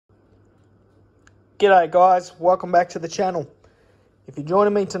G'day guys, welcome back to the channel. If you're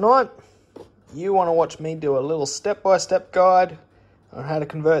joining me tonight, you want to watch me do a little step-by-step guide on how to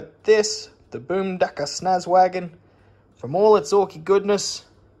convert this, the Boomdakka Snazzwagon, from all its orky goodness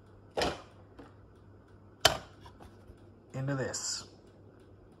into this.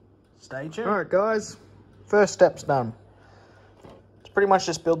 Stay tuned. Alright guys, first step's done. It's pretty much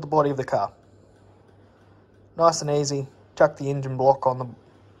just build the body of the car. Nice and easy. Chuck the engine block on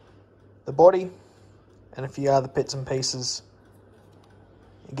the body and a few other bits and pieces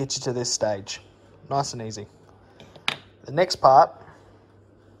and get you to this stage. Nice and easy. The next part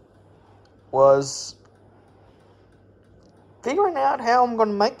was figuring out how I'm going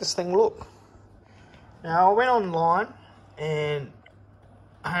to make this thing look. Now I went online and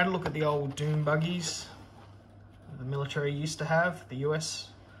I had a look at the old dune buggies the military used to have, the US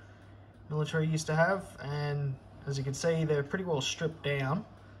military used to have, and as you can see they're pretty well stripped down.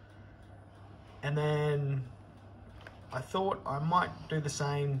 And then I thought I might do the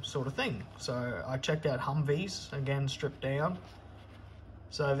same sort of thing. So I checked out Humvees, again stripped down.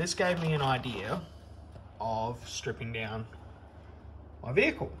 So this gave me an idea of stripping down my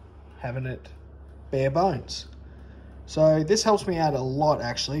vehicle, having it bare bones. So this helps me out a lot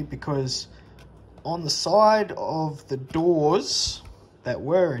actually, because on the side of the doors that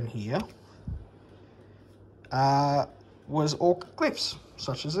were in here was orc glyphs,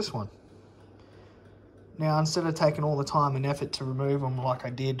 such as this one. Now, instead of taking all the time and effort to remove them like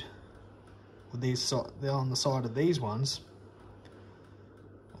I did with these on the side of these ones,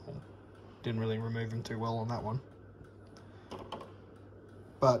 didn't really remove them too well on that one.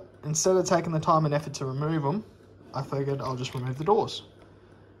 But instead of taking the time and effort to remove them, I figured I'll just remove the doors.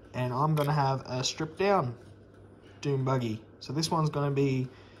 And I'm going to have a stripped down dune buggy. So this one's going to be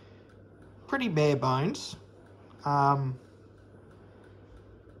pretty bare bones.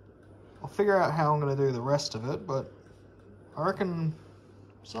 I'll figure out how I'm going to do the rest of it, but I reckon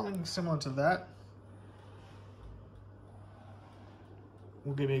something similar to that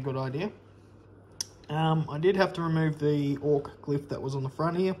will give me a good idea. I did have to remove the orc glyph that was on the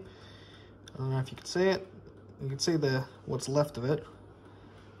front here. I don't know if you can see it. You can see what's left of it.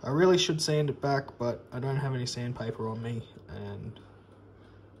 I really should sand it back, but I don't have any sandpaper on me, and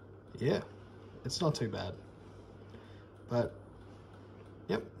yeah, it's not too bad. But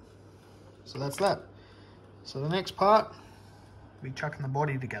yep. So that's that. So the next part, we'll be chucking the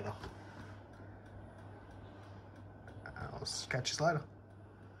body together. I'll catch you later.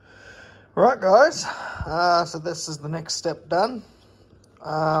 Right guys, so this is the next step done.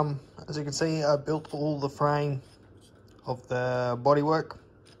 As you can see, I built all the frame of the bodywork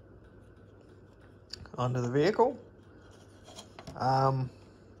onto the vehicle.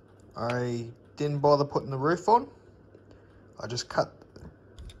 I didn't bother putting the roof on. I just cut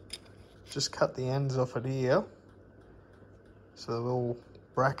the ends off it here. So the little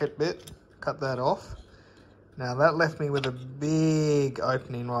bracket bit, cut that off. Now that left me with a big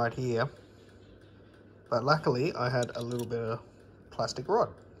opening right here. But luckily I had a little bit of plastic rod.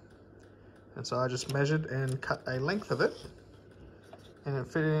 And so I just measured and cut a length of it. And it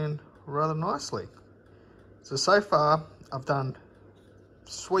fit in rather nicely. So far I've done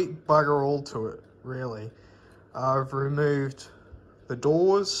sweet bugger all to it, really. I've removed the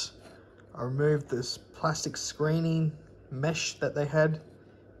doors. I removed this plastic screening mesh that they had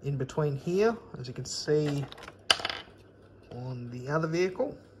in between here, as you can see on the other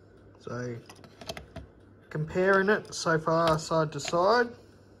vehicle. So comparing it so far side to side,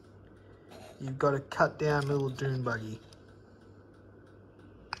 you've got a cut down little dune buggy.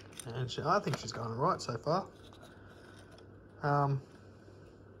 And I think she's going right so far.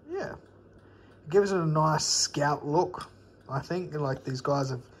 Yeah, it gives it a nice scout look, I think. Like, these guys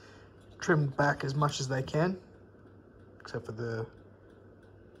have trimmed back as much as they can, except for the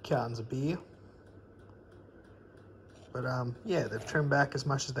cartons of beer. But yeah, they've trimmed back as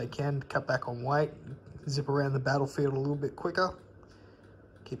much as they can, cut back on weight, zip around the battlefield a little bit quicker,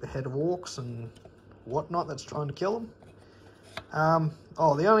 keep ahead of orcs and whatnot that's trying to kill them.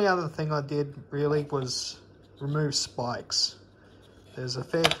 Oh, the only other thing I did really was remove spikes. There's a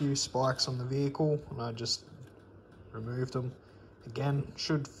fair few spikes on the vehicle and I just removed them. Again,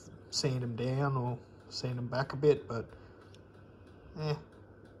 should sand them down or sand them back a bit, but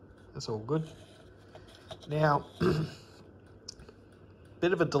that's all good. Now,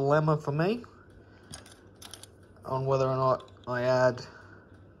 bit of a dilemma for me on whether or not I add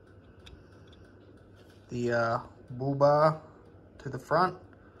the bull bar to the front,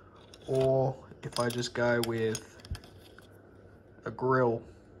 or if I just go with a grill.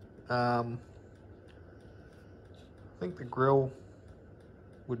 I think the grill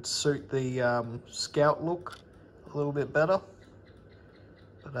would suit the Scout look a little bit better.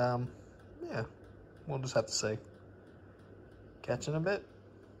 But yeah, we'll just have to see. Catch in a bit.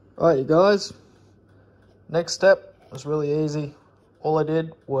 Alright, you guys. Next step was really easy. All I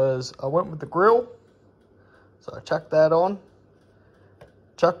did was I went with the grill. So I chucked that on,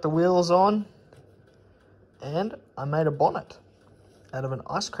 chucked the wheels on, and I made a bonnet out of an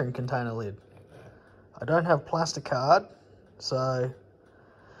ice cream container lid. I don't have plastic card, so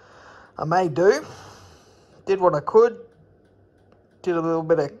I made do. Did what I could. Did a little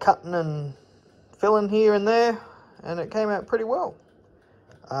bit of cutting and filling here and there, and it came out pretty well.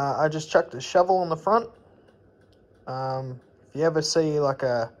 I just chucked a shovel on the front. If you ever see like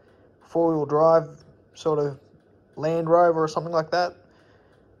a four-wheel drive sort of Land Rover or something like that,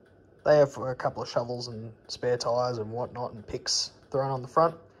 they have a couple of shovels and spare tyres and whatnot and picks thrown on the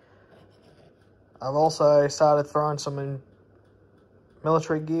front. I've also started throwing some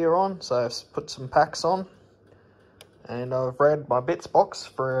military gear on, so I've put some packs on, and I've read my bits box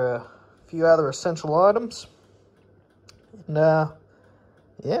for a few other essential items. And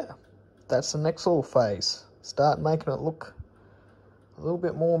yeah, that's the next little phase. Start making it look a little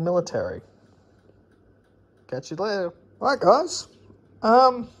bit more military. Catch you later. Alright guys,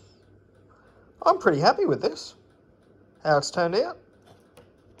 I'm pretty happy with this, how it's turned out.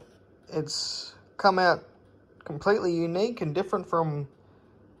 It's come out completely unique and different from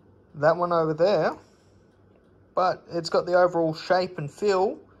that one over there, but it's got the overall shape and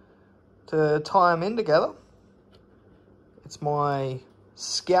feel to tie them in together. It's my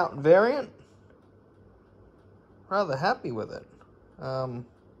Scout variant. Rather happy with it.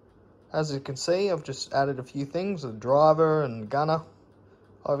 As you can see, I've just added a few things, a driver and gunner.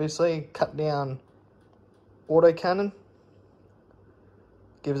 Obviously, cut down autocannon.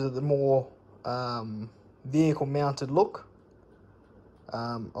 Gives it the more vehicle-mounted look.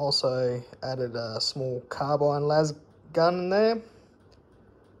 Also added a small carbine las gun in there.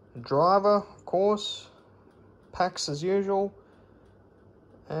 Driver, of course. Packs as usual.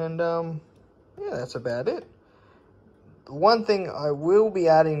 And yeah, that's about it. The one thing I will be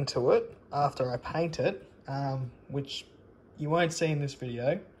adding to it after I paint it, which you won't see in this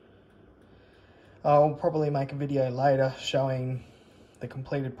video, I'll probably make a video later showing the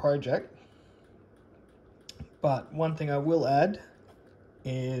completed project. But one thing I will add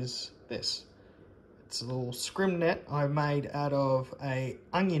is this. It's a little scrim net I made out of a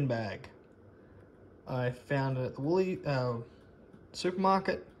onion bag. I found it at the Woolly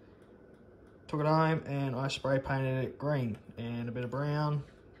supermarket. Took it home and I spray painted it green and a bit of brown.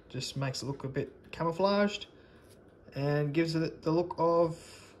 Just makes it look a bit camouflaged and gives it the look of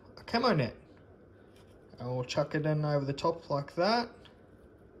a camo net. I'll chuck it in over the top like that.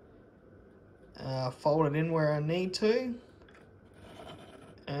 Fold it in where I need to.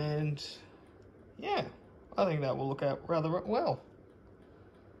 And yeah, I think that will look out rather well.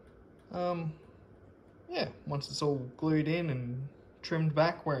 Yeah, once it's all glued in and trimmed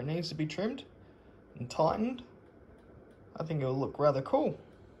back where it needs to be trimmed and tightened, I think it'll look rather cool.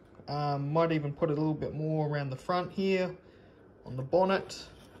 Might even put a little bit more around the front here on the bonnet,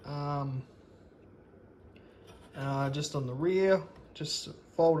 just on the rear, just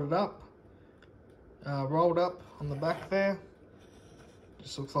folded up, rolled up on the back there.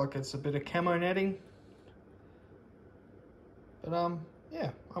 Just looks like it's a bit of camo netting, but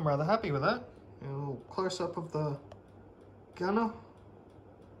yeah, I'm rather happy with that. A little close up of the gunner.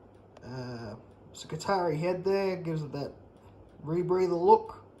 It's a Guittari head there, gives it that rebreather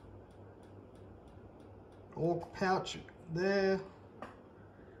look. Orc pouch there.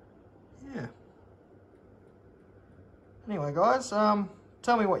 Yeah. Anyway guys,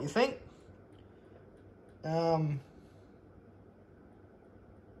 tell me what you think.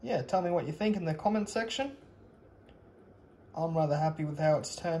 Yeah, tell me what you think in the comment section. I'm rather happy with how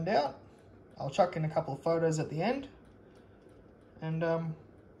it's turned out. I'll chuck in a couple of photos at the end. And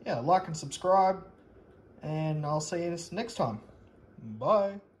yeah, like and subscribe, and I'll see you next time.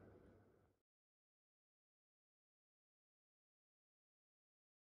 Bye.